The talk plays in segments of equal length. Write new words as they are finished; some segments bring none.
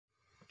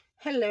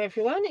Hello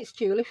everyone, it's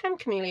Julie from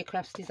Camelia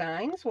Crafts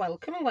Designs.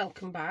 Welcome and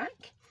welcome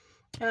back.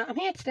 I'm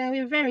here today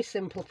with a very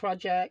simple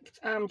project.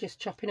 I'm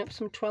just chopping up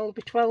some 12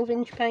 by 12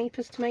 inch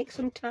papers to make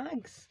some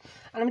tags.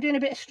 And I'm doing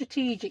a bit of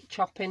strategic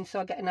chopping so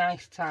I get a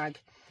nice tag.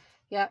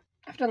 Yeah,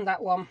 I've done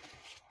that one.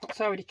 That's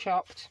already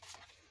chopped.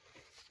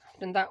 I've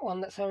done that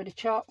one that's already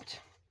chopped.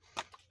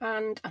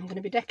 And I'm going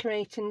to be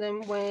decorating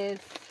them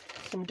with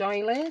some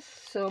doilies,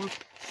 some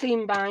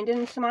seam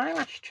binding, some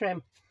eyelash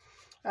trim.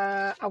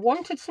 I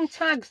wanted some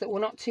tags that were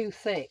not too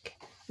thick.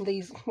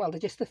 These, well, they're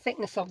just the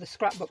thickness of the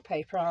scrapbook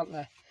paper, aren't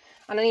they?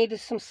 And I needed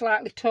some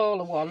slightly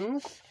taller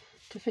ones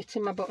to fit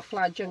in my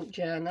butterfly junk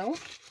journal.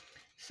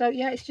 So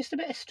yeah, it's just a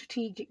bit of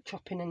strategic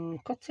chopping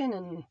and cutting,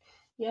 and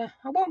yeah,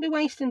 I won't be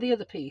wasting the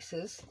other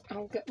pieces.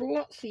 I'll get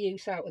lots of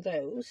use out of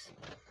those.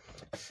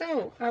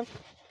 So I've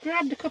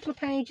grabbed a couple of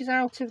pages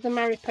out of the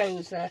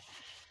Mariposa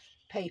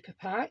paper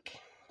pack.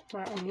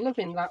 Right, I'm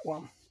loving that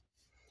one.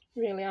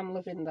 Really, I'm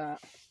loving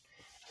that.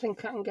 I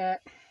think I can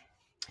get,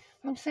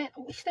 I'm saying,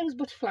 I wish those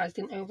butterflies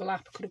didn't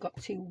overlap. I could have got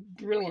two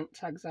brilliant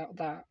tags out of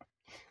that.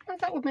 And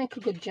that would make a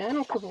good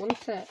journal cover,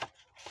 wouldn't it?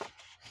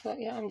 So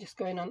yeah, I'm just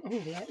going on.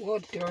 Oh yeah, it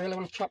would. Do I really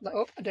want to chop that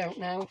up? I don't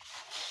know.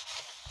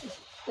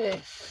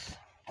 This,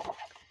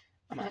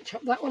 I might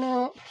chop that one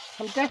up.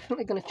 I'm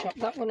definitely going to chop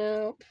that one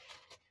up.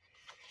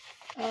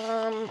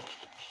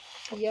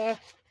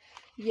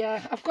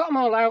 Yeah, I've got them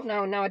all out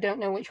now, and now I don't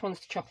know which ones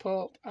to chop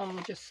up.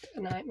 I'm just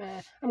a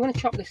nightmare. I'm going to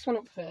chop this one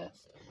up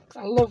first.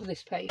 I love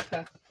this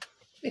paper.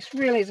 This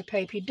really is a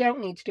paper you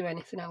don't need to do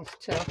anything else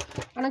to.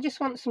 And I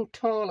just want some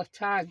taller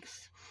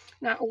tags.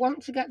 Now I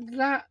want to get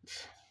that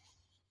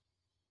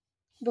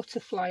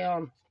butterfly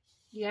on.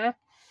 Yeah.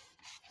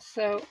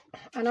 So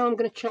I know I'm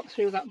going to chop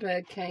through that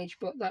bird cage,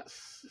 but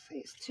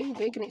it's too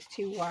big and it's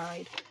too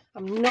wide.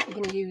 I'm not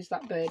going to use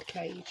that bird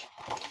cage.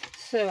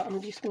 So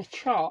I'm just going to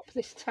chop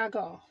this tag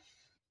off.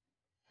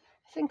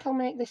 I think I'll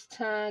make this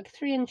tag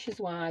 3 inches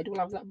wide.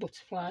 We'll have that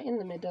butterfly in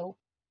the middle.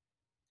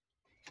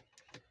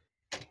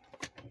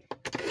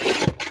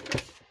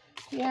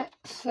 Yeah,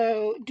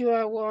 so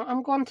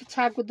I'm going to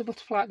tag with the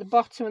butterfly at the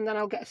bottom, and then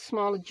I'll get a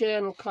smaller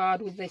journal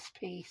card with this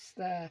piece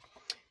there.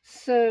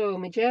 So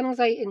my journal's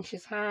 8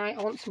 inches high.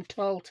 I want some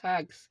tall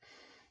tags.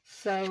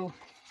 So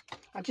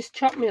I just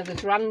chopped my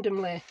others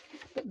randomly,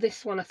 but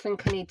this one I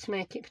think I need to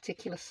make it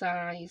particular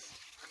size.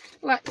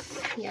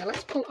 Let's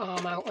pull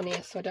arm out on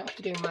here so I don't have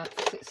to do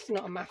maths. It's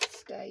not a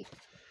maths day.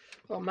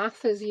 Or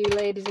math, as you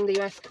ladies in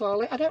the US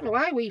call it. I don't know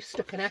why we've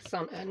stuck an S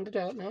on end. I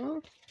don't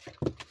know.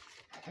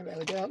 I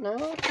really don't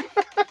know.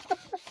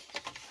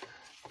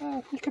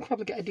 Oh, you can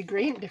probably get a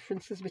degree in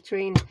differences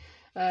between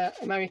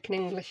American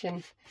English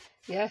and,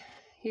 yeah,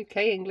 UK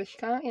English,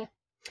 can't you?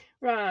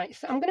 Right,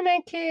 so I'm going to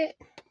make it,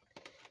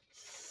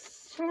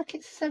 look,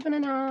 it's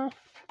 7.5,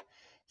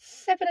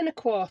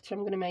 7.25 I'm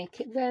going to make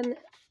it. Then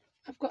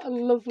I've got a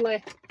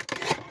lovely,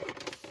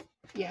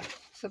 yeah,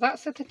 so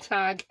that's at a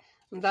tag,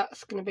 and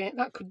that's going to be,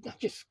 I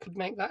just could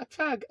make that a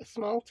tag, a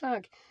small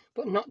tag,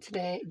 but not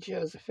today,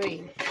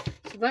 Josephine.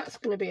 So that's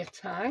going to be a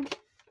tag.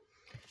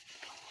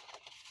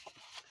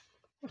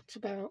 What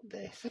about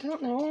this? I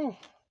don't know.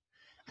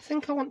 I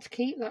think I want to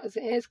keep that as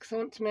it is, because I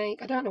want to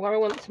make, I don't know where I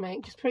want to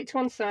make. Just put it to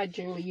one side,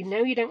 Julie. You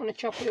know you don't want to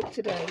chop it up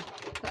today.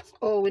 That's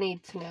all we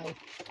need to know.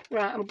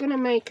 Right, I'm going to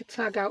make a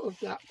tag out of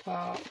that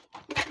part.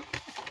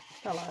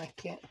 I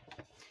like it.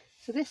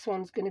 So this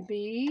one's going to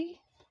be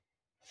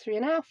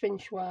 3.5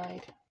 inch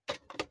wide.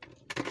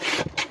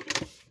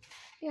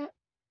 Yeah.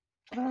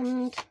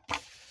 And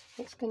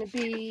it's going to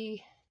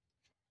be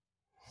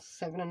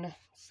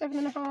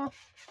 7.5.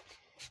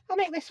 I'll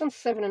make this one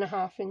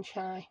 7.5 inch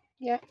high.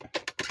 Yeah,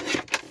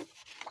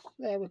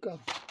 there we go.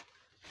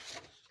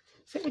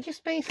 So we're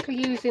just basically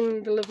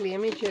using the lovely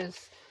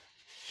images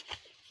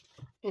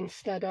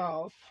instead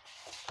of,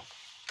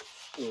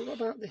 ooh, what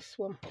about this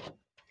one?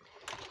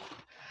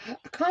 I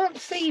can't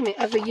see me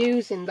ever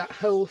using that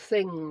whole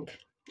thing,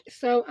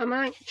 so I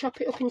might chop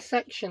it up in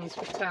sections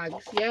for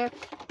tags. Yeah,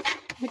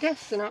 my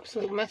desk's an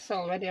absolute mess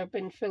already. I've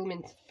been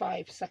filming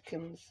 5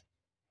 seconds.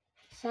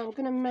 So I'm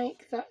going to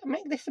make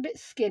this a bit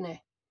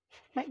skinny.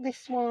 Make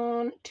this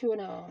one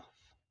 2.5.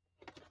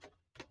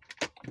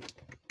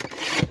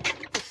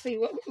 Let's see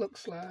what it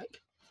looks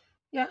like.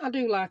 Yeah, I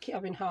do like it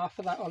having half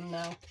of that on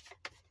now.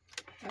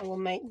 I will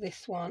make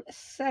this one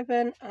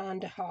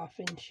 7.5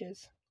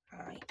 inches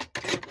high.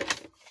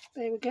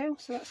 There we go.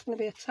 So that's going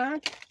to be a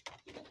tag.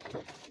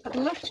 I'd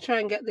love to try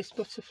and get this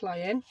butterfly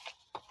in.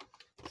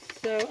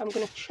 So I'm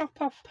going to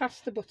chop off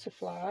past the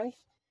butterfly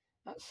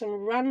at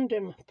some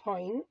random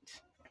point.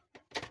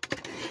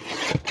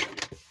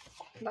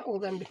 That will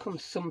then become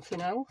something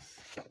else.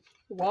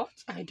 What?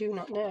 I do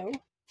not know.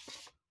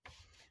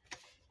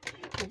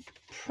 I'm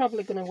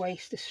probably going to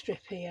waste a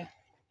strip here.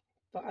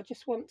 But I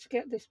just want to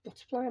get this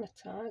butterfly on a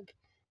tag.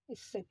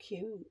 It's so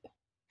cute.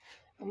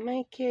 I'll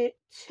make it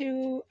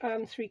 2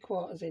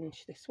 3/4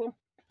 inch, this one.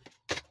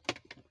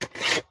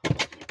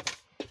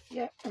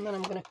 Yeah, and then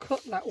I'm going to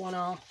cut that one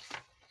off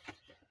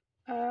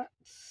at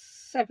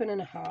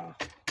 7.5.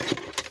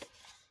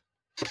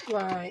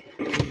 Right.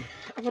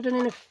 Have I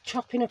done enough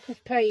chopping up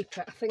of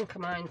paper? I think I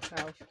might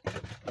have.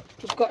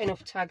 We've got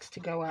enough tags to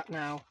go at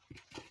now.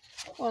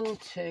 1,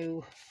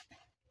 2,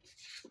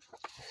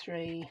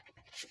 3.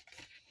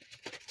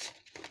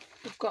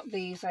 We've got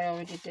these I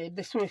already did.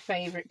 This is my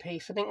favourite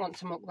piece. I didn't want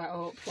to muck that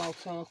up while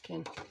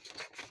talking.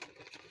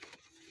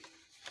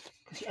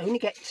 Because you only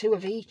get 2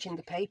 of each in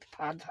the paper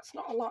pad. That's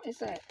not a lot, is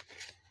it?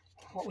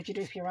 What would you do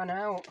if you ran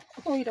out?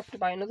 Oh, you'd have to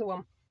buy another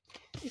one.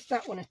 Is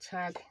that one a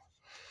tag?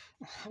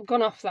 I've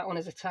gone off that one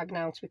as a tag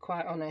now, to be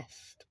quite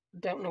honest.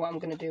 Don't know what I'm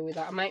going to do with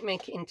that. I might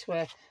make it into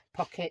a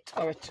pocket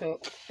or a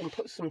tuck and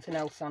put something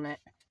else on it.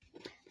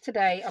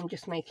 Today I'm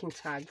just making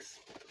tags.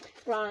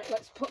 Right,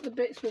 let's put the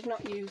bits we've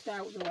not used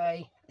out of the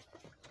way.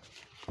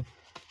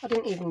 I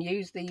didn't even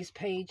use these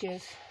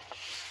pages.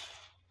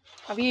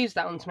 I've used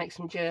that one to make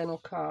some journal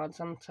cards,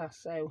 haven't I?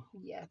 So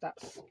yeah,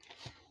 that's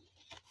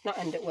not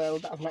end of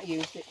world that I've not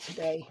used it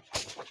today.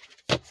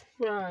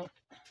 Right,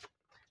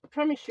 I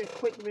promise you a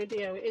quick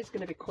video. It is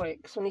going to be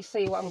quick, so when you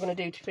see what I'm going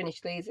to do to finish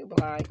these, it'll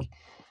be like,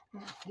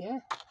 yeah,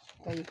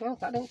 there you go.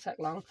 That didn't take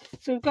long.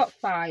 So we've got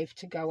 5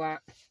 to go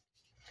at.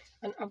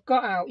 And I've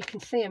got out, you can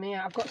see them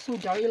here, I've got some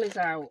doilies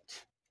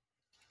out.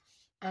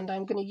 And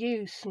I'm going to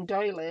use some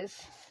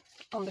doilies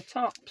on the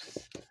tops.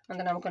 And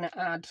then I'm going to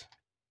add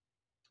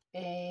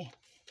a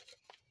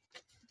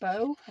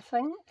bow, I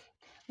think.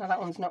 Now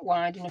that one's not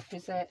wide enough,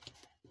 is it?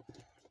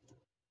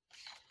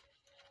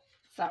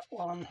 That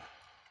one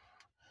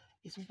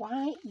is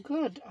white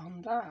good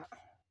on that.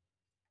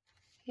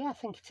 Yeah, I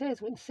think it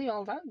is. We can see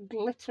all that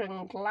glitter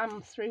and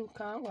glam through,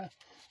 can't we?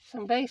 So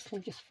I'm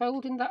basically just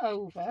folding that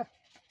over.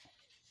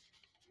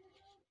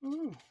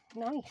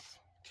 Nice.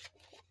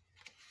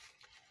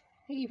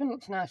 It even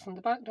looks nice on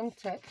the back,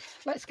 doesn't it?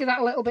 Let's give that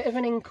a little bit of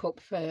an ink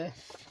up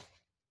first.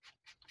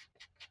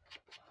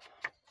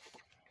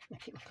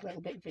 Make it look a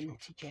little bit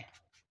vintagey.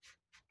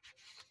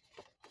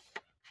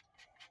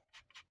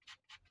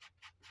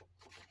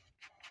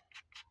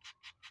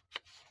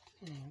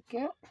 There we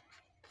go.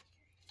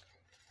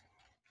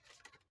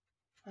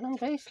 And I'm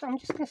just going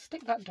to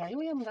stick that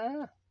doily on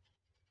there.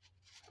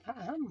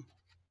 I am.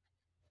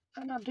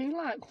 And I do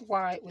like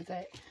white with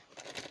it.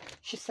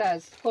 She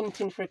says,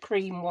 hunting for a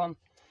cream one.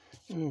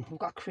 I've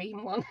got a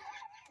cream one.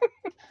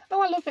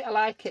 Oh, I love it. I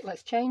like it.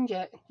 Let's change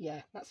it.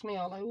 Yeah, that's me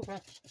all over.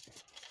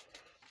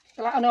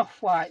 I like an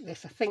off-white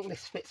this. I think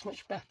this fits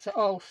much better.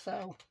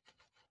 Also,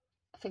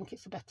 I think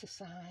it's a better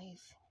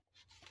size.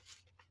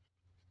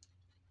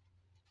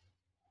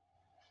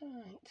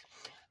 Right.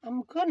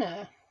 I'm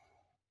gonna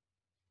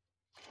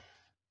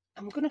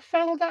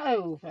fold that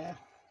over.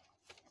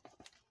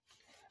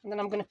 And then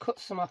I'm going to cut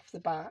some off the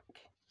back.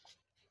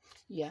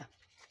 Yeah,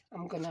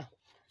 I'm going to.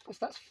 Because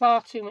that's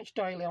far too much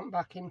doily on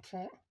back, isn't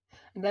it?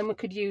 And then we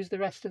could use the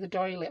rest of the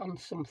doily on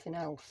something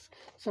else.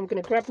 So I'm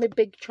going to grab my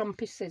big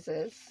chompy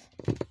scissors.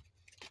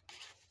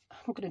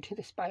 I'm going to do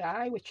this by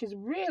eye, which is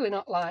really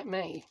not like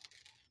me.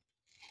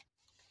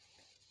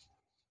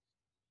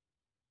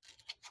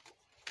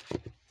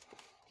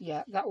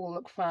 Yeah, that will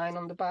look fine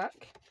on the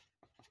back.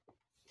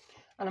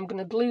 And I'm going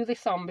to glue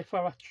this on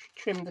before I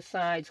trim the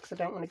sides because I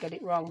don't want to get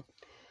it wrong.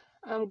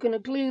 I'm going to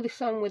glue this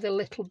on with a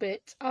little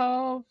bit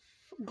of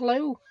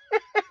glue.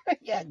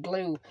 Yeah,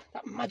 glue.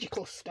 That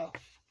magical stuff.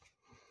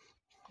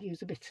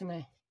 Use a bit of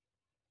me.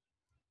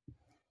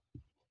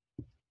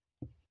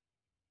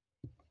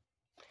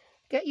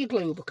 Get your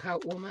glue book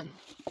out, woman.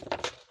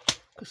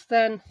 Because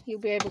then you'll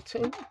be able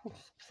to...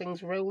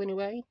 things rolling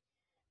away.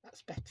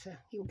 That's better.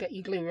 You'll get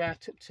your glue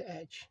right up to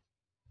edge.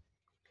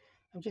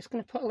 I'm just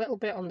going to put a little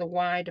bit on the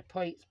wider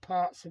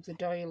parts of the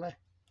doily.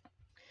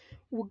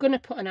 We're going to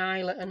put an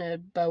eyelet and a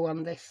bow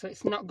on this, so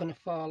it's not going to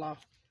fall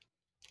off.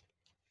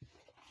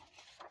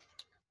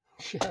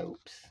 She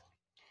hopes.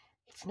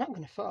 It's not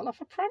going to fall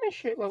off. I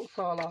promise you it won't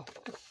fall off.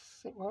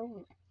 It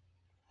won't.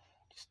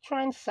 Just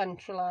try and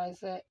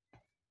centralise it.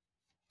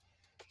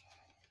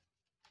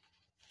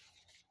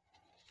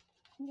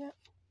 Yep.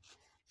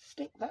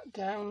 Stick that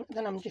down.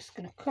 Then I'm just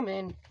going to come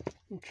in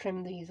and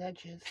trim these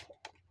edges.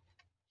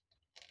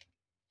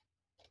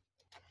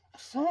 I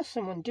saw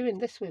someone doing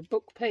this with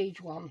book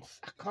page once.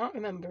 I can't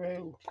remember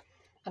who.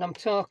 And I'm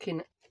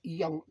talking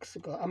yonks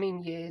ago. I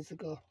mean years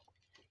ago.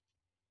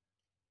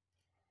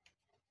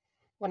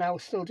 When I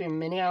was still doing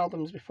mini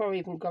albums before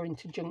even going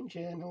to junk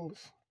journals.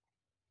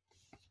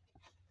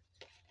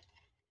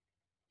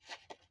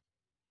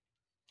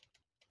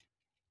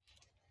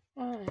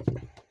 Right.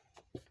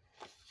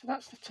 So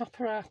that's the top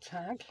of our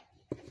tag.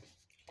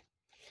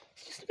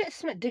 It's just a bit of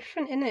something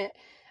different, isn't it?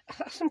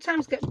 I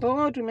sometimes get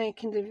bored with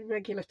making the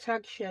regular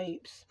tag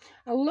shapes.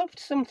 I loved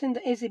something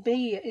that Izzy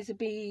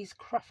B's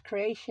Craft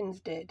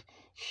Creations did.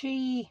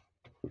 She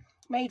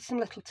made some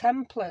little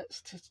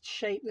templates to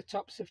shape the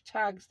tops of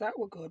tags. That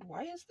were good.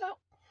 Why is that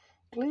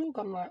glue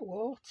gone like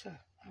water?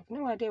 I have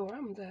no idea what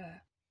happened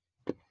there.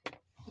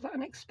 Was that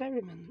an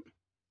experiment?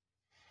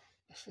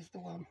 This is the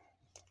one.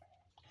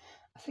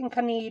 I think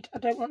I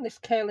don't want this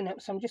curling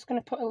up, so I'm just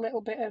going to put a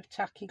little bit of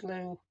tacky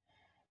glue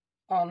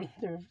on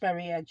the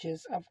very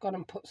edges. I've gone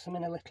and put some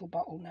in a little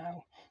bottle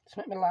now to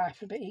make my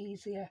life a bit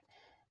easier.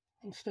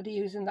 instead of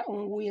using that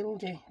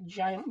unwieldy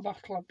giant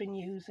bottle I've been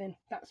using.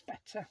 That's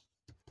better.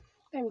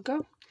 There we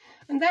go.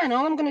 And then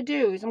all I'm going to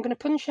do is I'm going to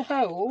punch a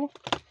hole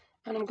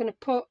and I'm going to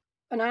put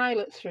an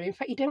eyelet through. In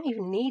fact, you don't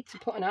even need to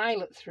put an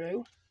eyelet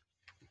through.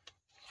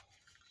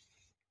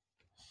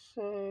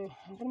 So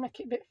I'm going to make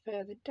it a bit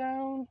further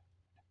down.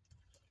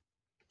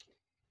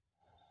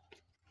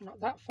 Not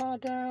that far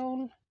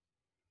down.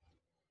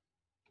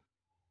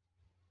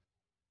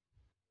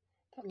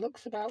 That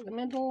looks about the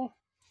middle.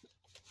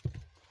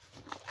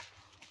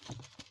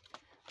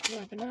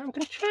 I'm going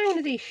to try one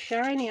of these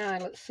shiny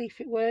eyelets, see if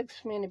it works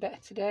for me any better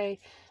today.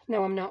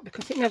 No, I'm not,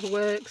 because it never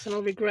works and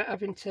I'll regret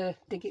having to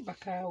dig it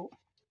back out.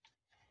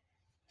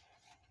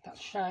 That's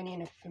shiny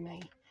enough for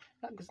me.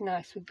 That goes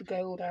nice with the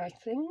gold, I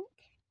think.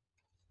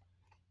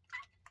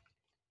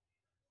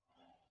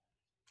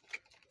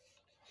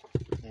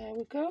 There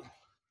we go.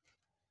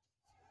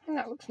 And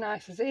that looks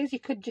nice as it is. You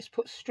could just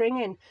put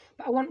string in,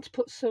 but I want to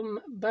put some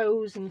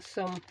bows and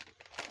some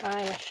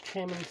eyelash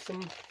trim and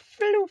some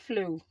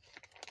flu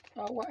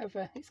or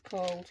whatever it's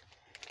called.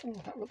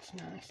 Oh, that looks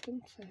nice,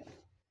 doesn't it?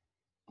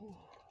 Oh,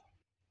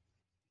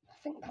 I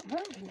think that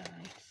might be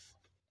nice.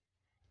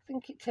 I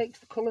think it takes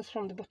the colours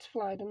from the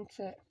butterfly, doesn't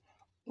it?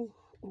 Oh,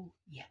 oh,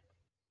 yeah.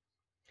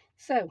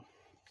 So,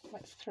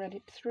 let's thread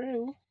it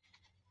through.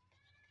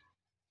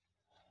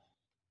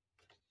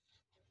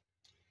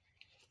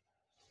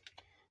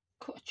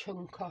 Cut a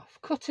chunk off.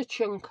 Cut a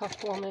chunk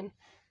off, woman.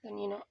 Then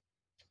you're not...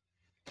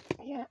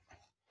 Yeah.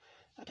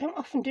 I don't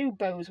often do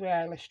bows with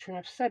eyelash trim.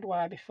 I've said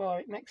why before.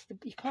 It makes the...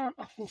 You can't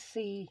often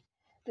see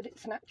that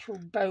it's an actual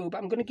bow, but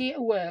I'm going to give it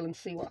a whirl and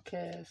see what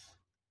occurs.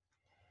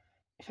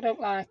 If I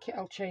don't like it,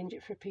 I'll change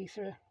it for a piece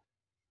of...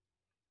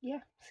 Yeah,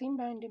 seam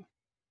binding.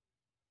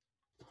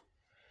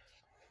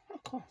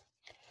 Okay.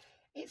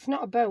 It's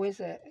not a bow, is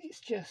it? It's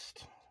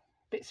just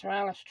bits of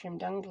eyelash trim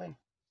dangling.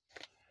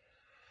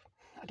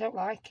 I don't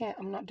like it.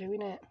 I'm not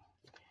doing it.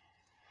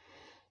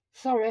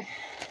 Sorry.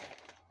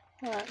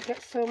 Right,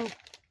 get some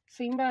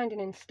seam binding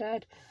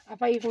instead.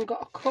 I've even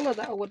got a colour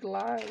that I would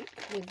like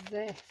with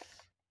this.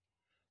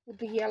 Would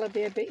the yellow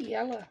be a bit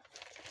yellow?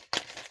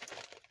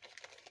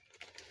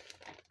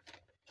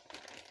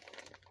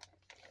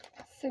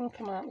 I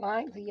think I might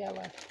like the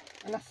yellow.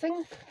 And I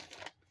think,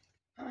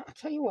 I'll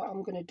tell you what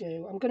I'm going to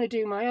do. I'm going to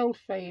do my old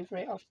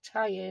favourite of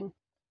tying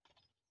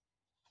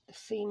the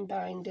seam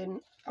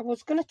binding. I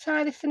was going to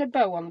tie this in a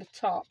bow on the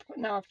top, but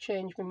now I've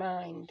changed my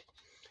mind.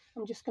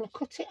 I'm just going to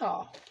cut it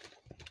off.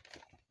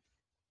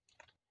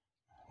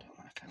 I don't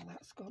like how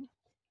that's gone.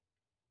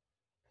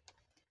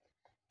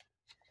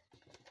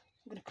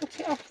 I'm going to cut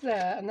it off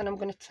there, and then I'm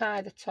going to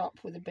tie the top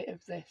with a bit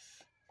of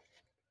this.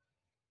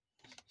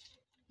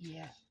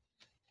 Yeah.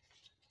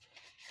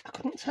 I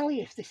couldn't tell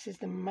you if this is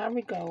the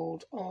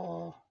marigold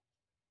or...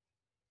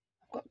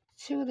 I've got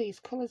two of these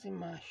colours in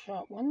my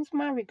shop. One's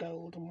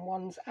marigold and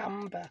one's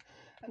amber.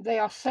 And they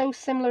are so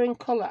similar in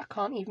colour, I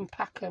can't even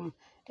pack them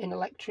in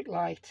electric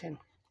lighting.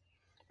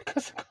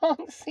 Because I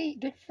can't see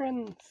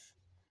difference.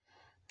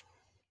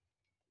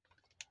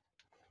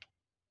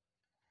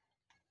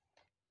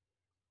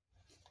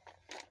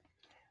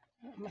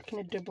 I'm making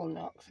a double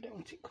knot because I don't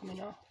want it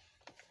coming off.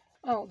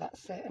 Oh,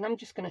 that's it. And I'm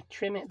just going to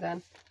trim it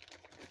then.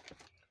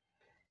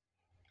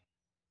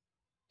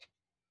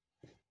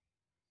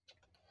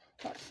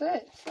 That's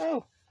it.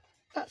 So,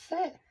 that's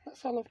it.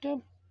 That's all I've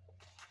done.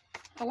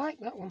 I like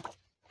that one.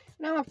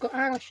 Now I've got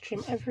eyelash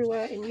trim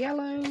everywhere in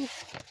yellow.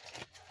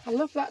 I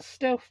love that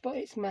stuff, but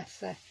it's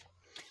messy.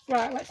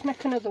 Right, let's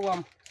make another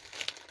one.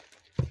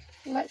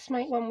 Let's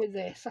make one with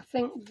this. I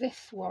think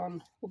this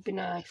one would be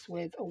nice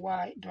with a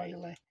white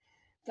doily.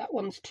 That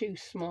one's too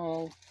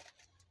small.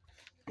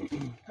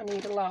 I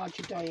need a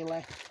larger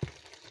doily.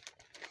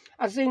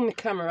 I zoomed the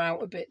camera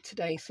out a bit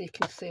today so you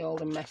can see all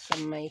the mess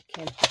I'm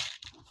making.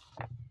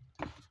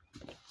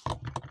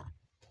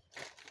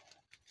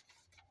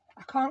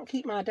 I can't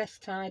keep my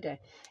desk tidy.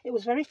 It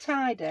was very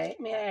tidy,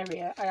 my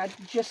area. I had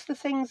just the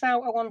things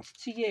out I wanted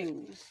to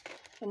use,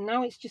 and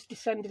now it's just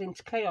descended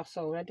into chaos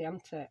already,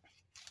 hasn't it?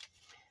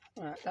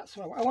 Right, that's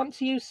what I want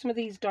to use some of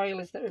these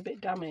doilies that are a bit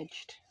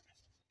damaged.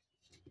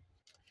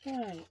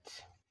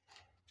 Right.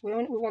 We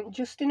want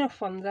just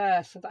enough on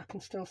there so that I can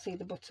still see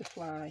the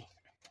butterfly.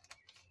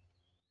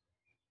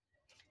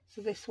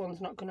 So this one's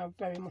not going to have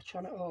very much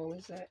on at all,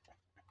 is it?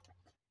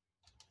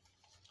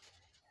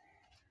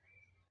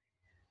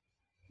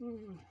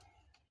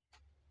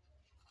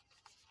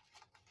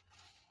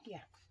 Yeah.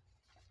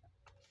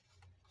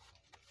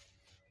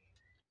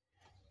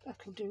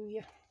 That'll do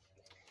you.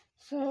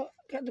 So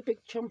get the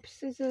big chompy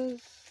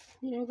scissors.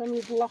 You know, them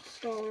you've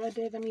lost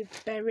already, them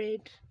you've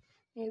buried.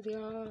 Here they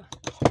are.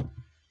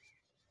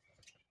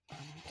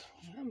 And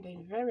yeah, I'm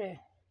being very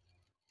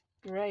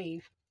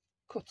brave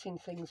cutting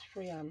things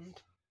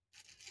freehand.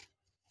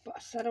 But I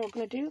said I was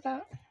going to do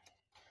that.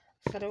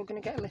 I said I was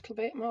going to get a little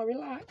bit more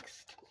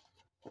relaxed.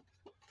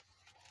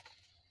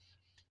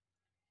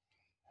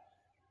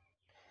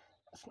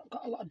 It's not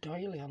got a lot of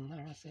doily on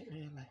there, has it,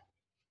 really?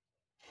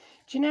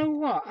 Do you know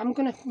what? I'm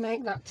going to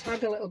make that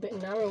tag a little bit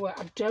narrower.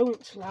 I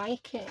don't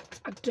like it.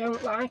 I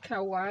don't like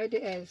how wide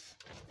it is.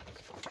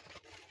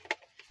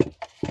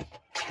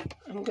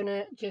 I'm going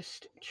to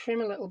just trim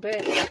a little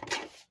bit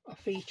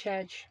off each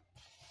edge.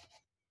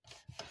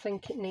 I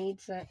think it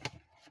needs it.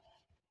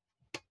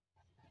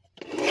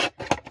 A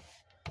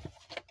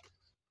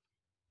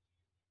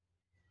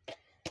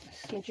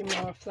smidgen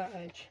more off that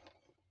edge.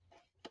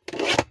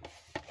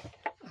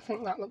 I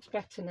think that looks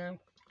better now.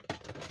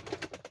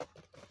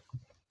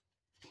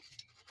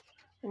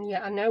 And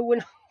yeah, I know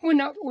we've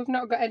not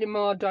got any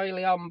more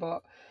doily on,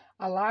 but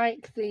I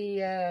like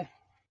the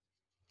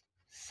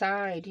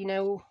side, you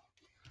know,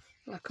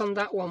 like on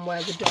that one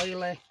where the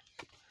doily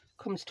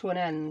comes to an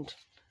end.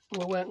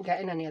 We weren't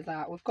getting any of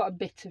that. We've got a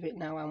bit of it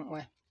now, haven't we?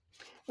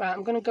 Right,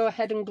 I'm going to go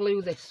ahead and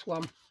glue this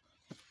one.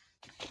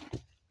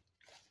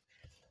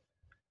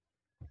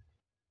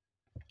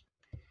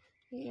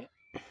 Yeah.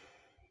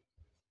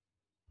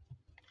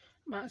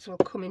 Might as well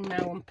come in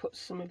now and put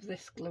some of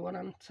this glue on,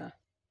 onto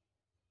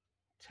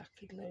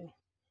tacky glue.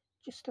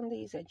 Just on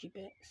these edgy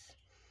bits.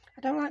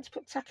 I don't like to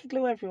put tacky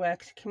glue everywhere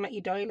because it can make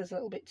your doilies a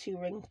little bit too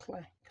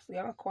wrinkly, because they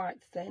are quite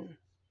thin.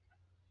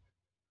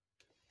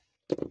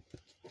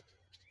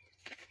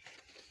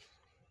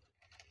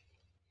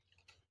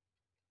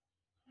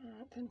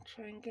 Right, then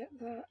try and get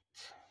that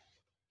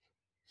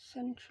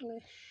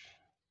centralish.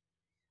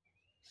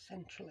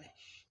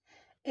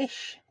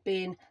 Ish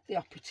being the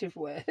operative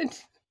word.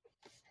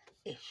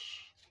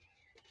 Ish.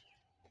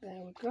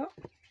 There we go.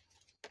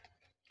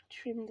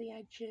 Trim the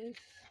edges.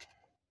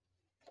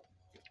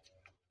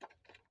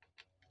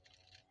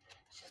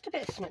 It's just a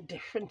bit of something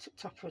different at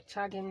the top of a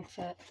tag, isn't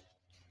it?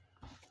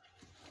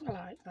 I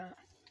like that.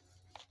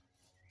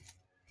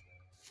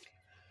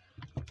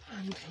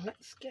 And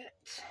let's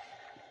get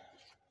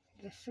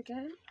this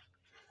again.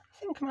 I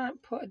think I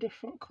might put a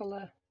different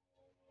colour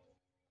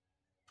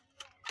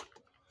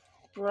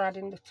brad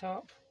in the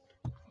top,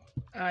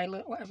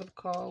 eyelet, whatever they're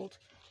called.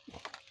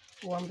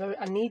 Oh,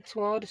 I need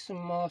to order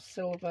some more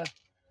silver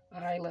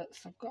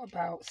eyelets. I've got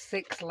about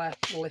 6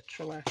 left,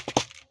 literally.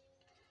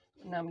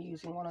 And I'm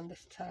using one on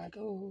this tag.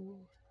 Oh,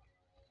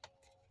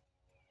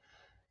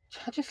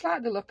 I just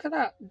like the look of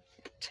that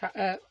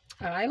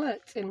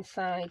eyelet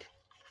inside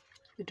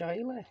the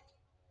doily.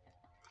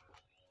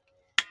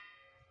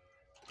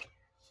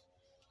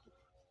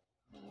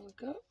 There we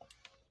go.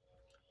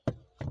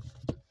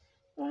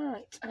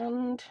 Right,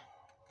 and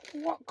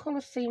what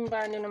colour seam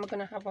binding am I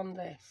going to have on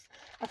this?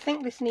 I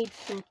think this needs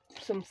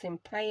something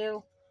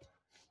pale.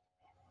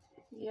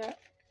 Yeah.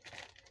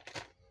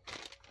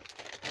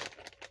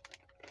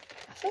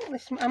 I think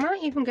this, I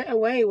might even get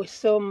away with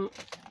some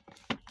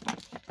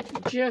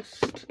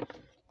just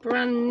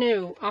brand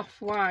new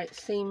off-white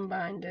seam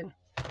binding.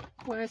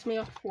 Where's my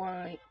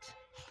off-white?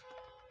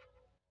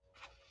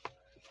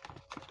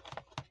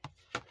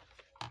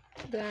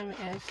 There it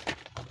is.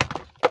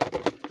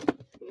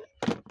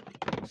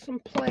 Some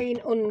plain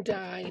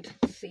undyed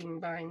seam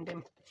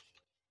binding.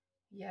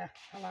 Yeah,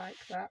 I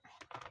like that.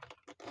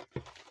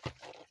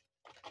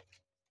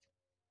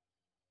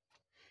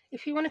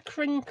 If you want to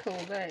crinkle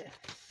this,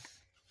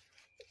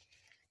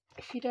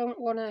 if you don't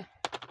want to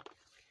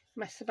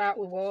mess about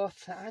with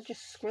water, I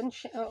just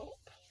scrunch it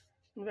up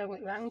and roll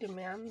it round in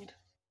my hand.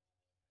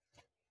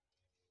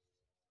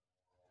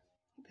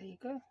 There you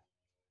go,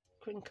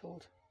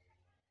 crinkled.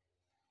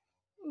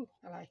 Ooh,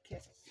 I like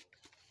it.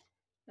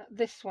 Now,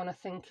 this one I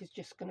think is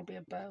just going to be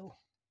a bow.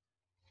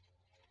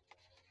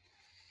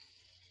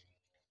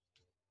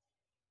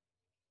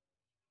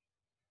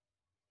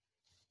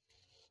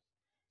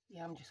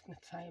 Yeah, I'm just going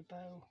to tie a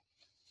bow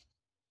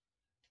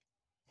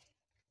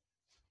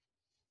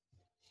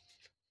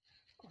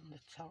on the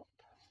top.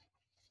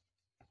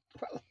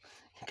 Well,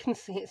 you can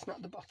see it's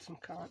not the bottom,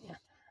 can't you?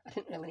 I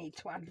didn't really need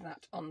to add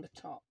that on the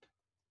top.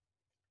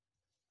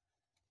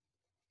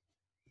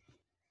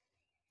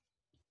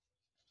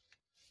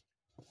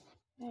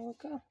 There we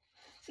go.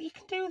 So you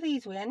can do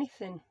these with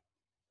anything.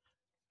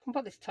 You can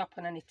put this top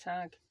on any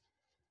tag.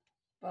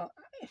 But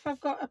if I've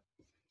got a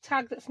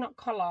tag that's not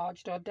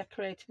collaged or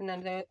decorated in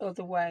any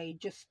other way,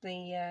 just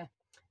the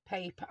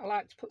paper, I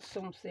like to put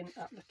something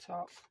at the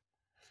top.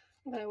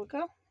 There we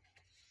go.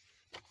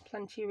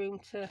 Plenty of room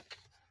to...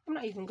 I'm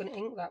not even going to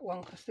ink that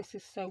one because this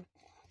is so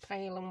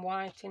pale and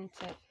white, isn't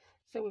it?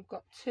 So we've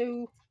got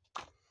 2.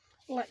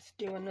 Let's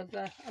do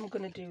another. I'm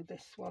going to do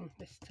this one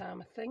this time,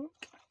 I think.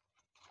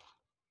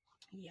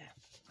 Yeah,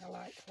 I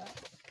like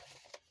that.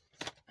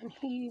 And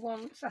he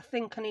wants, I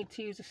think I need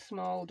to use a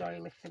small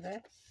doily for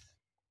this.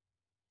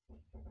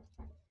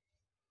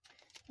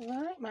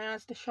 Right, my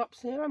Asda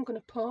shop's here. I'm going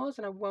to pause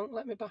and I won't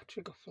let my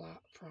battery go flat,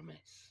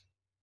 promise.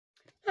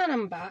 And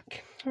I'm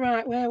back.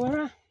 Right, where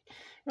were I?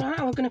 Right,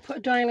 we're going to put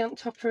a doily on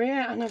top of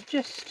here, and I've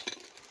just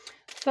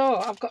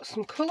thought I've got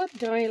some coloured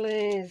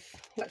doilies.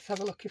 Let's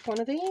have a look if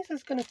one of these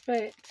is going to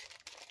fit.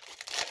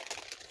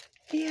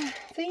 Yeah,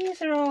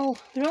 these are all,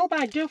 they're all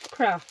by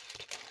Dovecraft.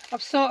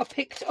 I've sort of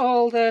picked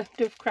all the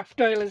Dovecraft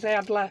doilies I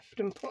had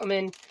left and put them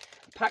in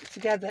a pack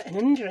together, and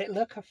under it,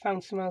 look, I've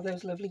found some of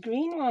those lovely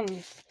green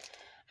ones.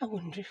 I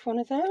wonder if one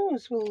of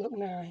those will look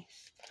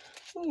nice.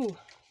 Ooh,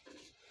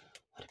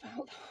 what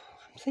about,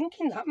 I'm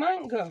thinking that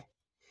might go.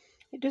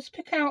 It does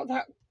pick out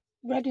that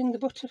red in the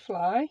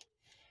butterfly.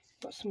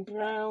 Got some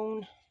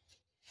brown.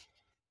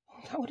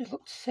 Oh, that would have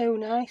looked so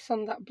nice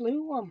on that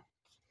blue one.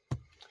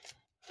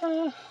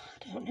 I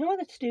don't know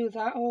whether to do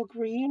that or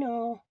green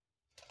or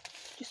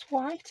just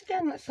white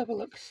again. Let's have a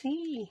look,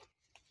 see.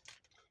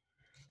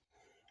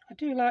 I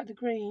do like the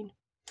green.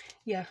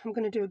 Yeah, I'm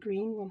going to do a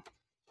green one.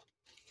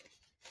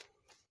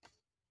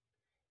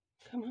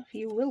 Come off,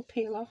 you will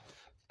peel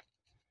off.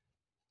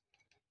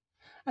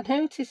 I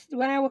noticed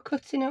when I was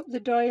cutting up the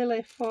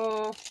doily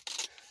for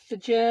the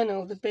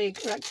journal, the big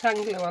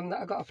rectangular one that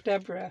I got off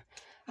Deborah,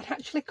 I'd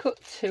actually cut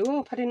two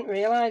up. I didn't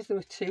realise there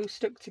were two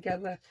stuck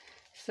together.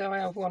 So I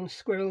have one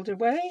squirreled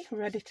away,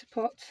 ready to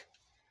put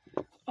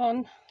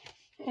on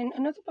in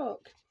another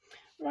book.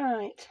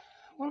 Right,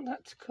 I want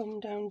that to come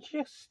down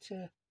just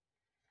to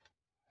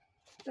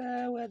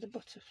there where the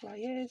butterfly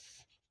is.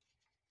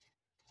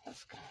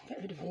 That's going to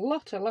get rid of a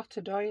lot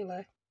of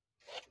doily.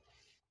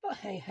 But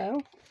hey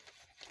ho,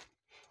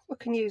 we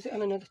can use it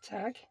on another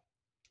tag.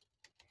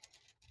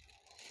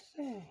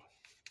 So,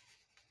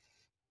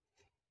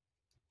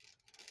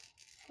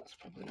 that's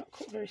probably not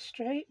cut very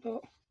straight,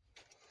 but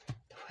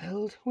the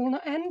world will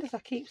not end, as I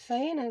keep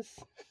saying. As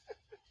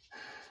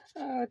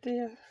oh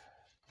dear.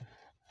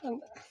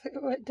 And I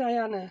think what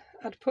Diana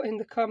had put in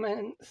the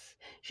comments,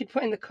 she'd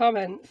put in the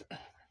comments,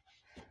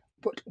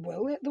 but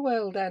will it the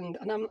world end?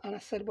 And I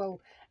said, well,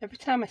 every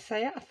time I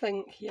say it, I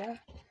think, yeah,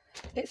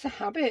 it's a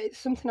habit. It's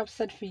something I've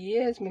said for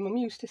years. My mum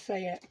used to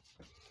say it.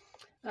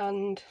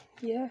 And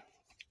yeah,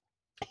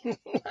 in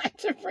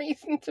light of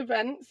recent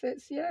events,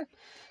 it's, yeah.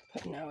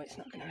 But no, it's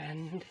not going to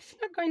end. It's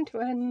not going to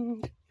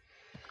end.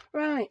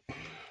 Right,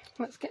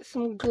 let's get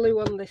some glue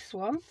on this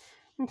one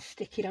and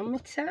stick it on my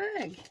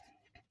tag.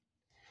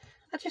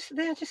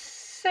 They're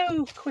just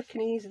so quick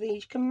and easy.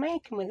 You can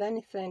make them with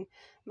anything.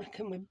 Make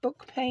them with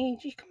book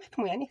page. You can make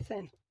them with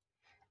anything.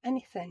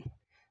 Anything.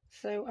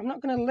 So I'm not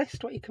going to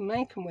list what you can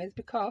make them with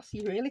because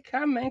you really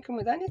can make them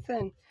with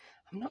anything.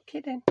 I'm not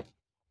kidding.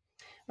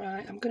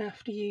 Right, I'm going to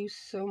have to use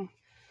some.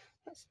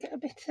 Let's get a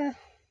bit of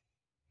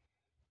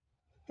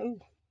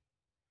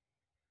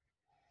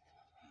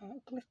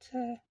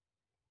glitter.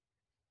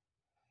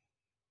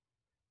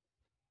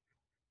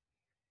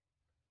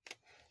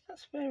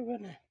 That's very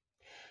runny.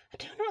 I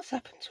don't know what's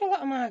happened to a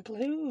lot of my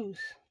glues.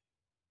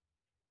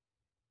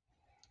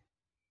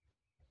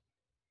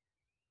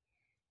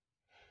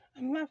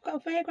 I've got a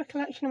vague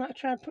recollection I might have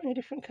tried putting a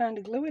different kind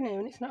of glue in here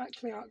and it's not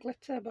actually art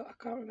glitter, but I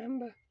can't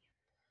remember.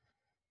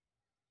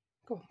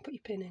 Go on, put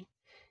your pin in.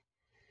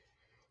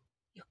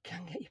 You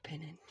can get your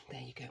pin in. There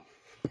you go.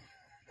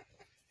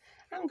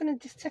 I'm going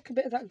to just take a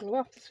bit of that glue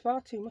off. There's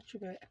far too much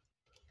of it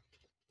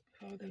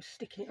before I go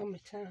sticking it on my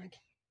tag.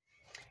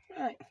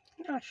 Right,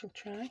 now I shall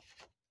try.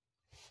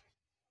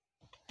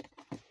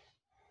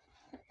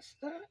 That's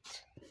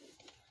that.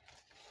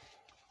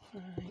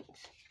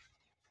 Right.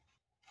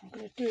 I'm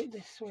going to do it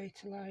this way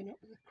to line up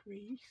the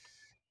crease.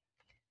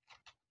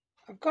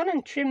 I've gone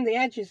and trimmed the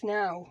edges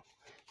now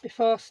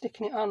before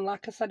sticking it on,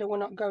 like I said I were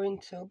not going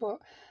to, but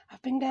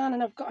I've been down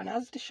and I've got an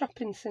Asda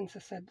shopping since I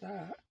said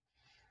that.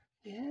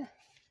 Yeah.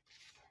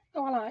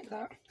 Oh, I like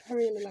that. I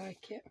really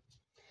like it.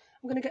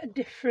 I'm going to get a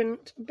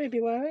different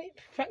baby wipe.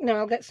 In fact, no,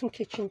 I'll get some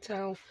kitchen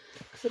towel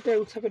because I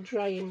don't have a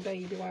drying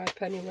baby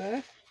wipe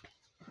anywhere.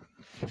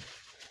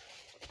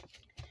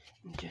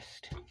 And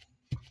just,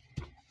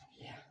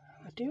 yeah,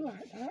 I do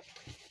like that.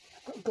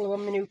 I've got glue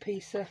on my new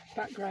piece of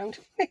background.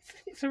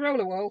 It's a roll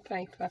of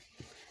wallpaper.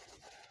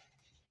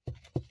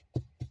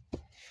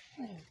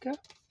 There we go.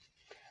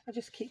 I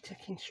just keep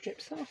taking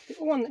strips off.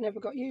 The one that never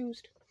got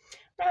used.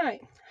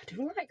 Right, I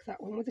do like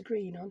that one with the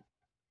green on.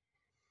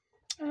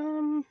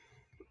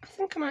 I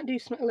think I might do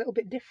something a little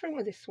bit different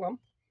with this one.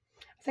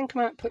 I think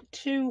I might put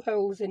 2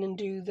 holes in and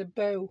do the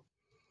bow.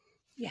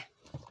 Yeah,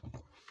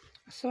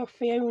 I saw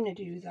Fiona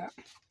do that,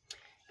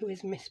 who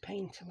is Miss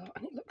Paintalot,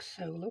 and it looks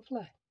so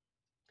lovely.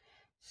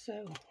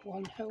 So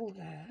 1 hole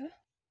there.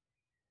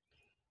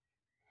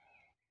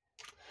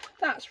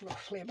 That's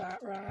roughly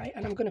about right,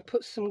 and I'm going to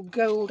put some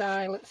gold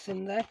eyelets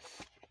in this.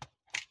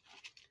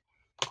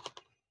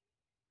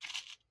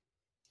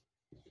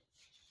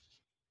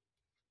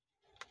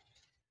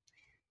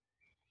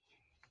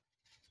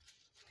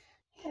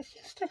 It's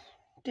just a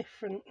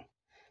different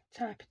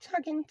type of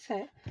tag, isn't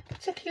it?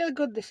 Particularly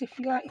good this if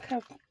you like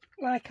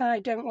I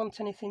don't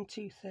want anything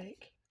too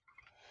thick.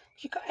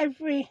 You've got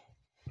every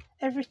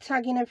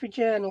tag in every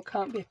journal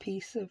can't be a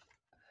piece of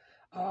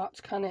art,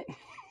 can it?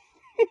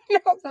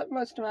 Not that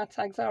most of my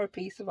tags are a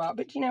piece of art,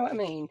 but do you know what I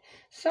mean?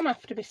 Some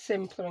have to be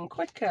simpler and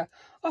quicker.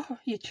 Oh,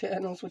 your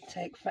journals would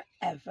take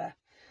forever.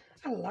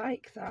 I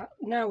like that.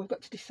 Now we've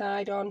got to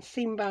decide on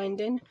seam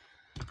binding,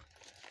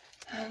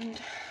 and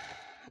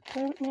I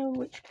don't know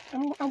which.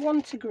 I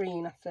want a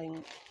green, I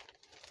think.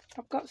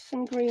 I've got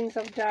some greens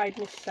I've dyed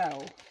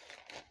myself.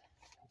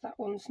 That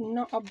one's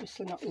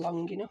obviously not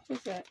long enough,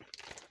 is it?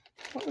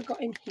 What we've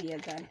got in here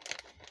then?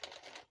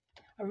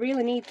 I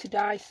really need to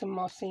dye some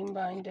more seam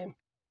binding.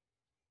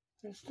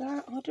 There's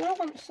that. Or do I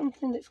want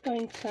something that's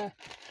going to...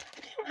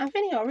 I don't have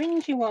any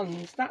orangey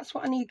ones. That's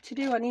what I need to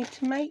do. I need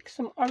to make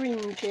some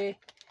orangey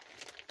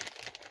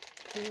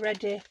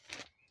ready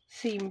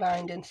seam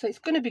binding. So it's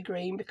going to be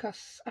green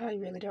because I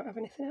really don't have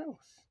anything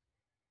else.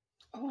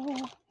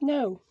 Oh,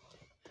 no.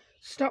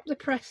 Stop the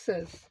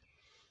presses.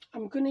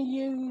 I'm going to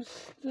use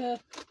the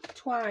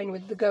twine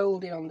with the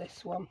goldie on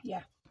this one.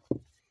 Yeah.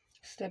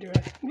 Instead of...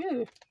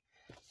 Ooh.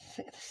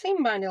 The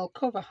seam binding will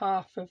cover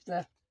half of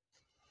the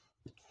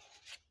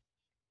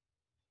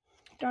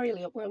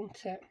doily up,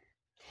 won't it?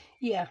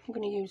 Yeah, I'm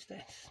going to use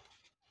this.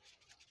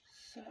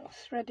 So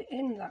thread it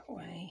in that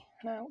way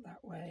and out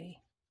that way.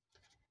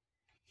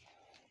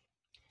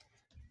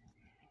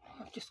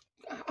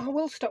 I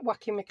will stop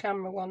whacking my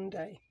camera one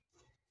day.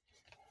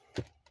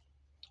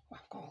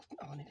 Oh,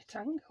 I need a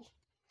tangle.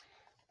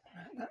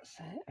 Right, that's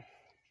it.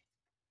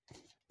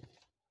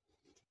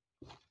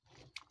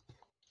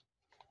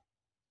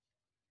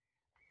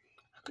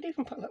 I could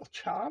even put a little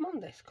charm on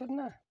this, couldn't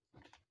I?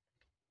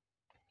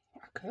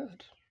 I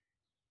could.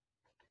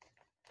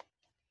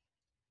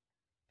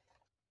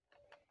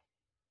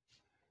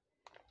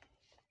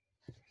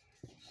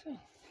 So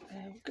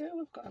there we go.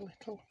 We've got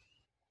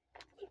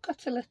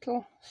a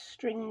little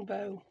string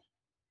bow.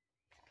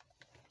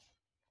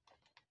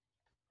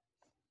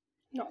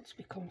 Not to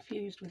be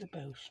confused with a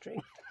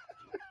bowstring.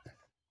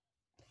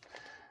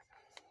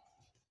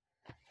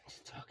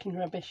 Just talking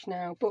rubbish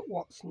now, but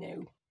what's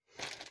new?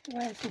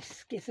 Where's my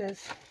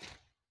skizzers?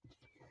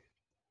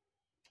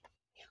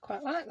 Yeah, I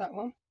quite like that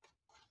one.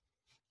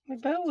 My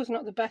bow was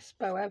not the best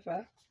bow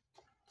ever.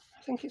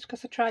 I think it's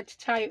because I tried to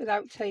tie it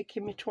without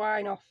taking my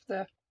twine off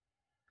the...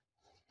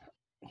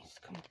 It needs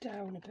to come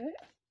down a bit.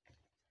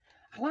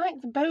 I like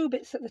the bow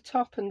bits at the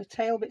top and the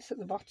tail bits at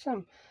the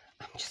bottom.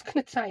 I'm just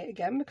going to tie it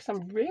again because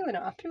I'm really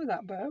not happy with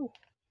that bow.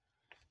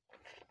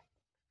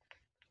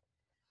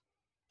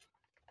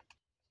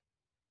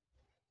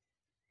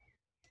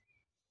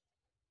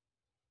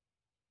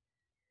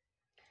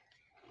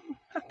 I'm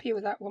happy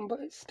with that one, but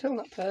it's still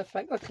not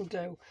perfect. It'll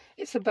do.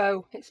 It's a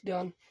bow. It's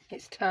done.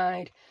 It's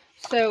tied.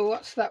 So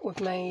what's that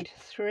we've made?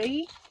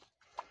 3.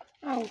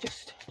 I'll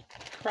just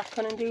crack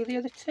on and do the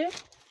other 2.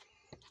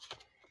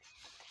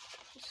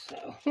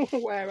 So,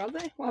 where are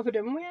they? What have I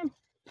done with them?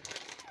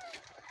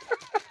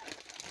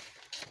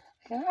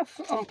 Yeah,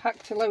 I've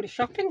unpacked a load of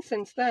shopping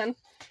since then.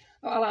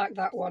 Oh, I like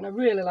that one. I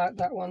really like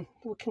that one.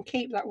 We can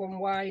keep that one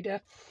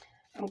wider.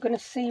 I'm going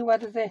to see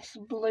whether this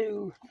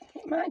blue,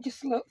 it might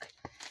just look,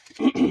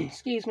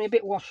 excuse me, a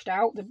bit washed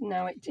out.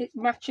 No, it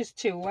matches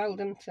too well,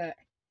 doesn't it?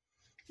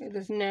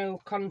 There's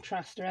no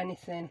contrast or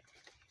anything.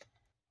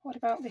 What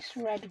about this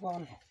red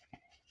one?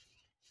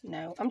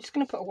 No, I'm just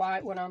going to put a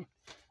white one on.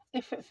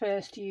 If at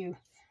first you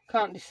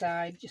can't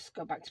decide, just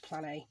go back to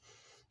plan A.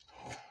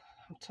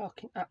 I'm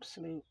talking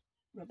absolute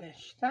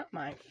rubbish. That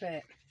might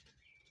fit.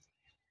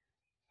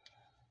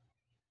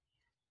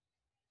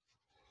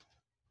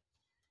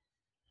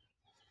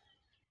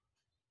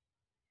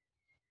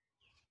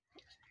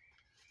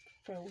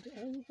 Fold it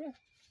over.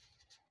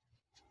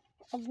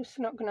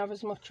 Obviously not going to have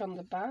as much on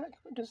the back,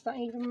 but does that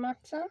even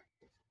matter?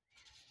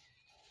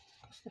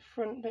 Because the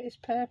front bit is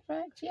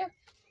perfect. Yeah,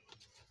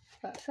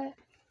 that's it.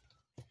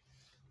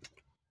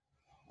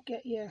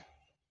 Get your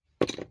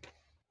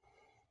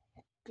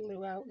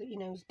glue out that you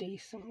know is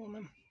decent,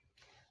 woman.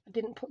 I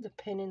didn't put the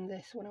pin in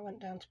this when I went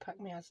down to pack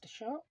my Asda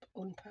shop.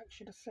 Unpack,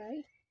 should I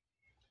say.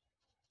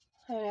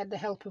 I had the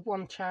help of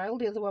one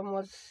child. The other one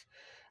was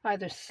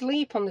either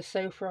asleep on the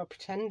sofa or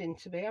pretending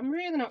to be. I'm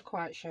really not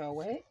quite sure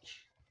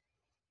which.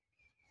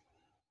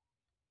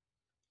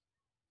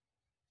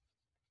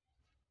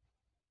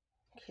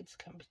 Kids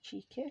can be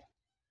cheeky.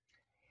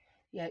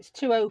 Yeah, it's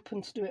too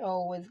open to do it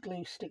all with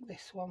glue stick,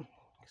 this one,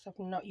 because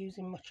I'm not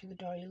using much of the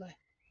doily.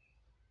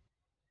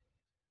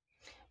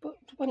 But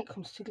when it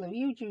comes to glue,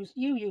 you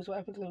use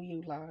whatever glue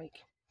you like.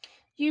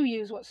 You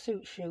use what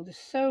suits you. There's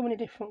so many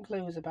different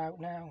glues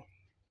about now.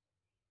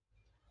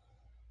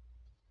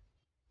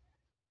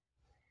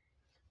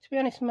 To be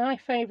honest, my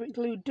favourite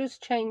glue does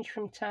change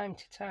from time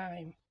to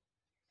time.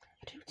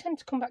 I do tend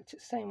to come back to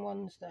the same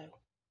ones though.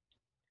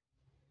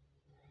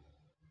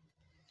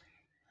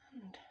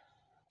 And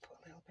put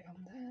a little bit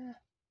on there.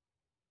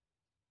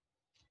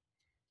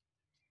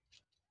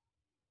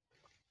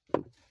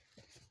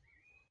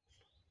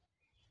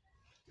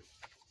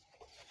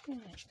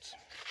 Right.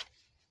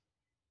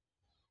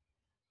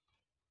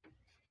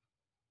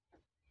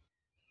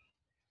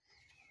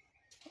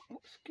 That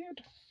looks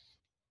good.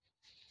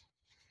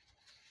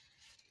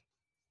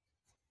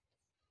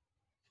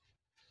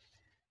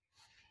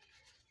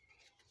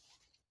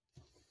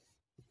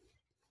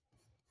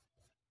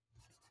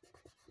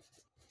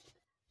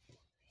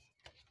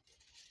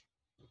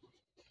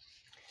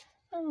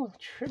 And we'll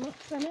trim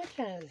off the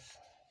edges.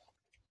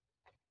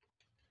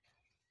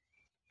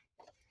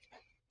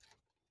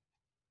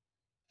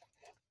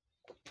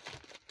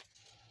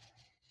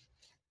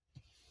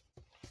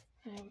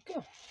 There we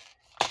go.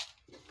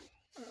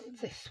 And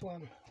this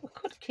one, we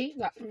could keep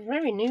that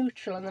very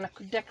neutral, and then I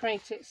could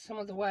decorate it some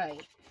other way.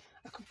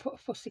 I could put a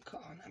fussy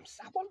cut on.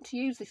 I want to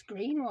use this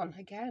green one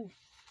again.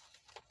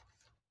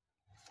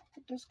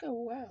 It does go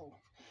well,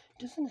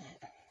 doesn't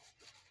it?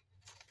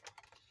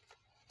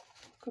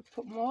 Could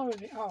put more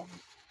of it on.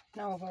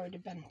 Now I've already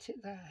bent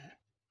it there.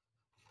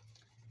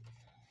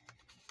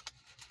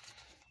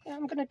 Yeah,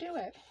 I'm going to do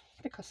it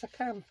because I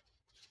can.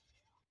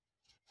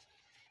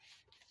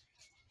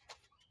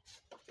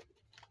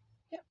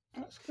 Yep,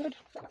 that's good.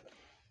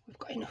 We've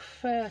got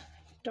enough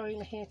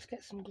doily here to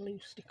get some glue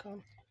stick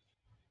on.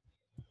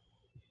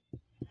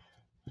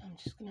 I'm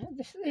just going to...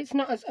 It's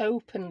not as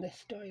open,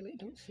 this doily, it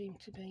doesn't seem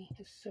to be,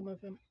 as some of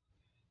them.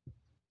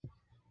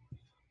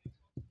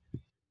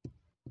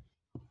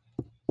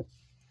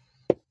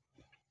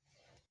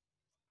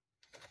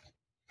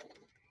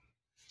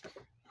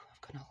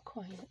 I've gone all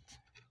quiet.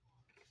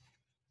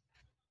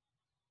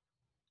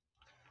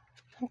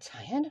 I'm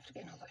tired after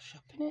getting all that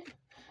shopping in.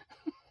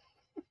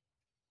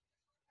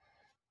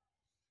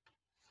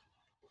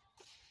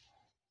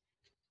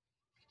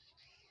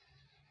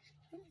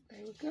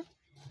 There we go.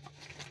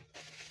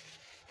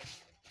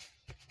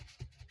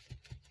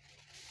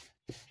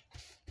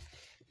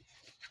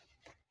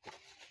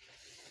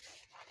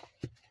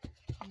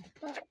 On the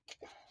back.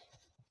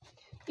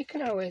 You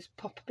can always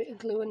pop a bit of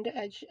glue under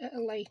edge at a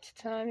later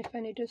time if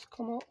any does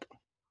come up.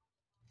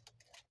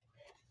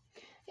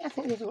 Yeah, I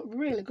think these look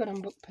really good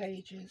on book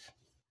pages.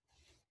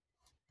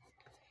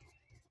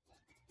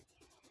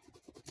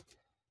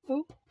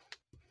 Oh,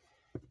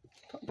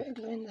 put a bit of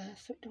glue in there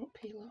so it don't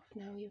peel off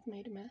now you've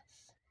made a mess.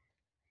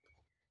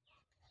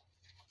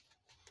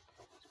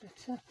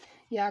 It's better.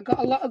 Yeah, I got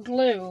a lot of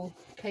glue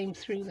came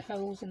through the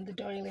holes in the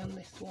doily on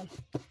this one.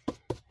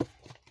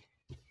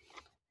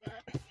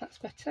 Right, that's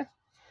better.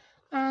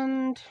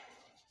 And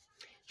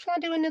shall I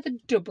do another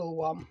double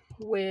one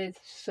with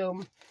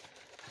some...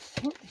 I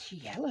think this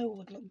yellow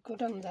would look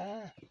good on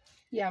there.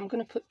 Yeah, I'm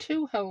going to put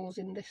 2 holes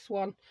in this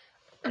one,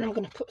 and I'm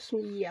going to put some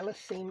yellow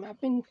seam.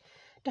 I've been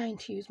dying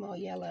to use more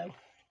yellow.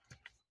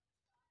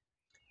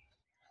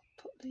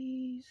 Put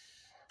these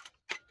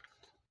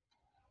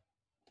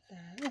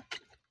there.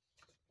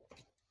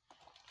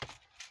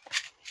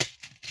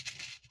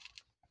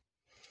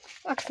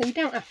 Like I say, you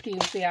don't have to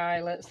use the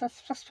eyelets. I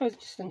suppose it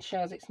just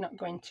ensures it's not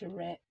going to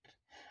rip.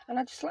 And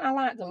I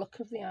like the look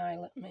of the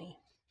eyelet, me.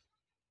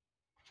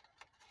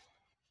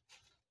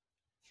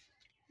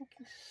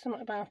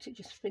 Something about it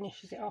just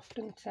finishes it off,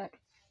 doesn't it?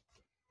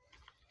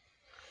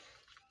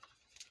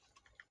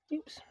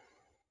 Oops.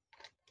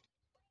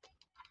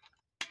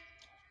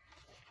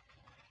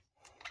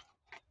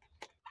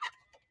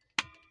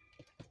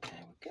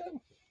 There we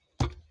go.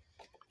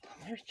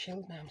 I'm very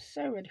chilled now. I'm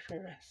so ready for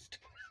a rest.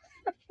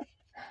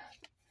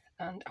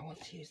 And I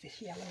want to use this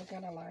yellow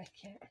again. I like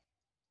it.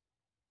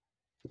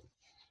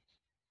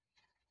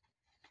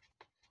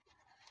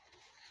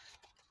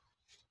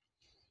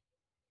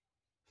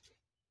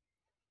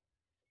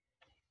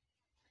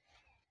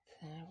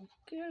 There we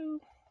go.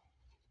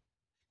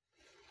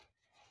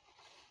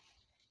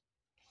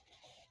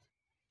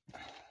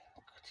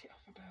 Cut it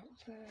off about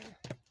there.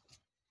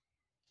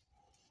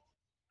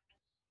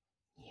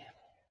 Yeah.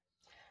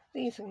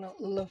 These are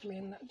not lovely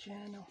in that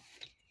journal.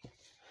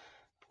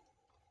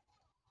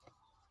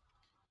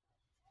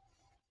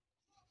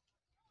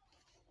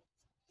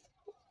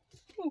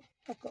 Ooh,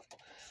 I've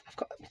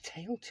got my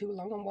tail too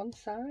long on one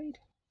side.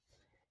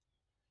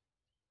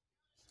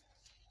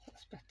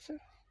 That's better.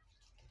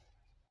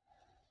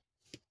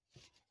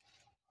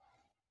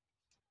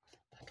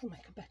 That'll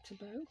make a better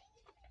bow.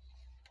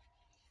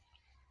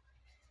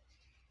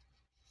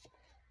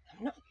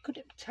 I'm not good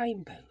at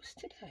tying bows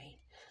today.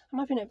 I'm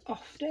having an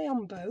off day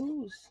on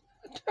bows.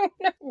 I don't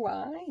know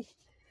why.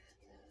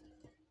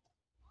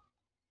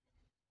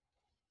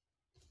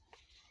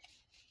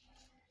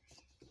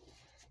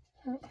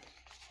 Oh,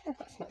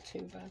 that's not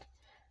too bad.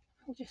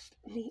 I'll just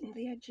neaten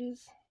the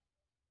edges.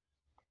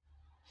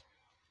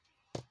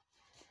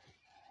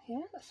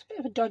 Yeah, that's a bit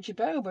of a dodgy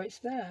bow, but it's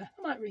there.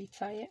 I might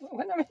retie it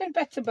when I'm in a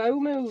better bow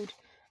mood.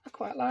 I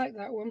quite like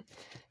that one.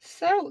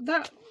 So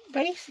that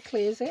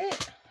basically is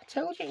it. I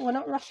told you we're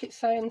not rocket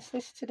science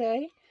this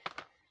today.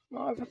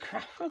 More of a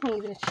craft with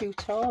me than a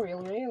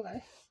tutorial,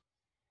 really.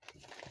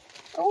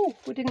 Oh,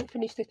 we didn't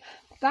finish this.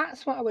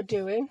 That's what I was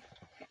doing.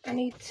 I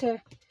need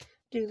to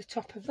do the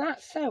top of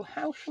that. So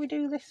how should we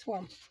do this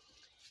one?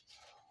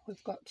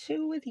 We've got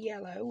 2 with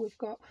yellow. We've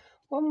got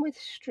 1 with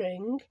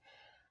string.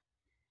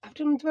 I've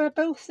done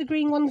both the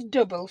green ones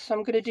double, so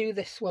I'm going to do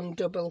this one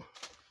double.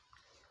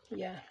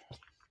 Yeah.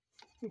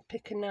 And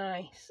pick a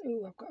nice...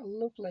 Oh, I've got a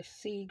lovely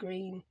sea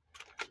green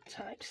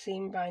type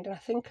seam binder. I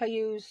think I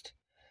used...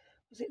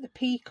 Was it the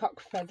peacock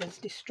feathers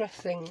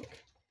distress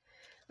ink?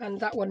 And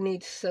that one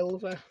needs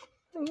silver.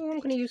 Oh, I'm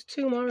going to use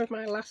 2 more of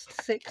my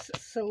last 6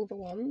 silver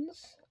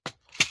ones.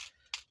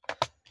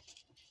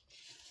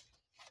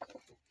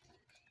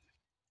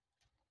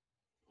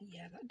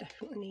 Yeah, that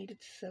definitely needed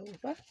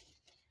silver.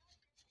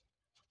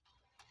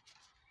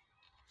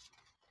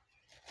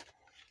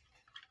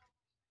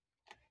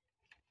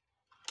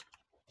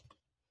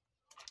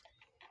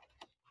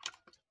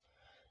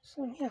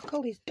 So yeah, I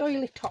call these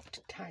doily topped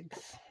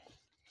tags.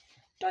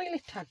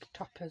 Doily tag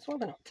toppers. Well,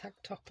 they're not tag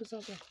toppers,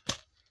 are they?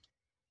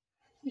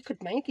 You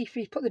could make, if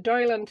you put the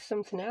doily onto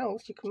something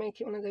else, you could make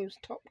it one of those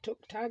topped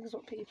up tags,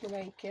 what people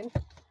are making.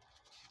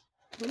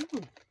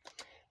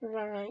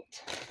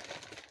 Right.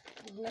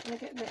 Let me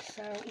get this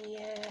out.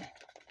 Yeah.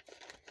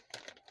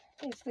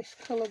 Is this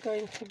colour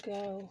going to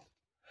go?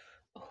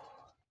 Oh,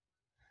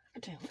 I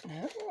don't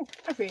know.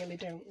 I really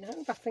don't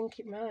know. I think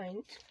it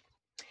might.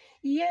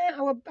 Yeah,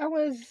 I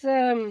was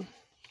that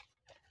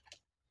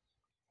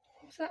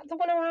the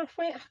one I'm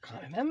halfway? I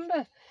can't remember.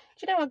 Do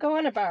you know, I go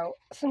on about,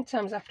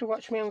 sometimes I have to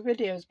watch my own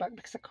videos back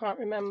because I can't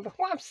remember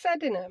what I've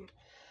said in them.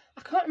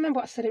 I can't remember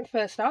what I said in the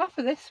first half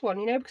of this one,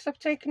 you know, because I've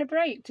taken a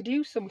break to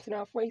do something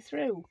halfway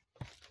through.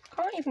 I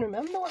can't even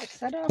remember what I've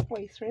said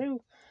halfway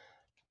through.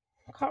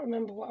 I can't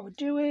remember what I was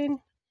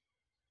doing.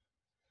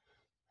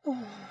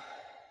 Oh,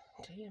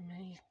 dear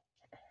me.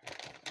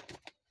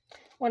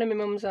 One of my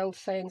mum's old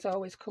sayings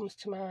always comes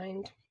to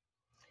mind.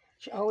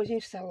 She always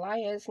used to say,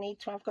 liars need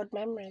to have good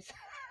memories.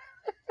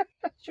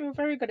 She was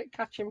very good at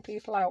catching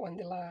people out when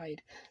they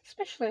lied,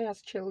 especially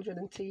as children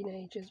and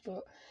teenagers,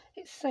 but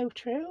it's so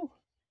true.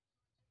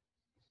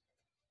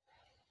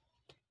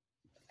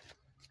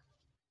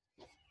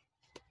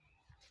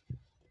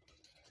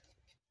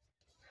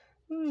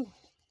 Ooh.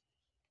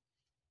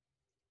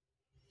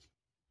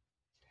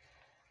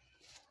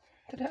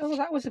 Oh,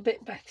 that was a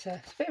bit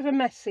better. It's a bit of a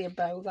messier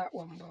bow, that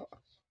one, but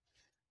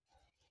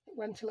it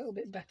went a little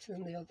bit better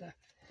than the other.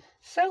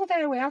 So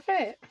there we have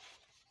it.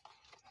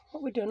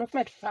 What we've done, I've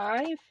made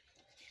 5.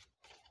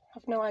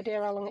 I've no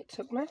idea how long it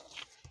took me.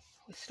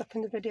 We're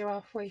stopping the video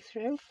halfway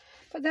through.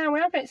 But there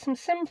we have it, some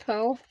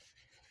simple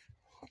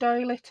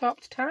doily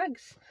topped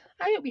tags.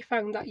 I hope you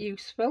found that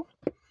useful.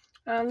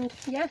 And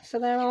yeah, so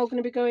they're all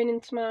going to be going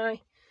into my,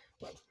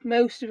 well,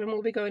 most of them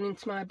will be going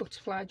into my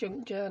butterfly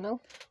junk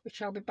journal,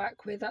 which I'll be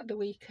back with at the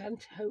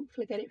weekend to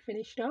hopefully get it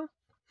finished off.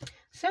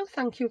 So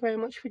thank you very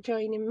much for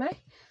joining me,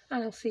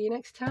 and I'll see you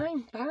next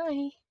time.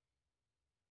 Bye.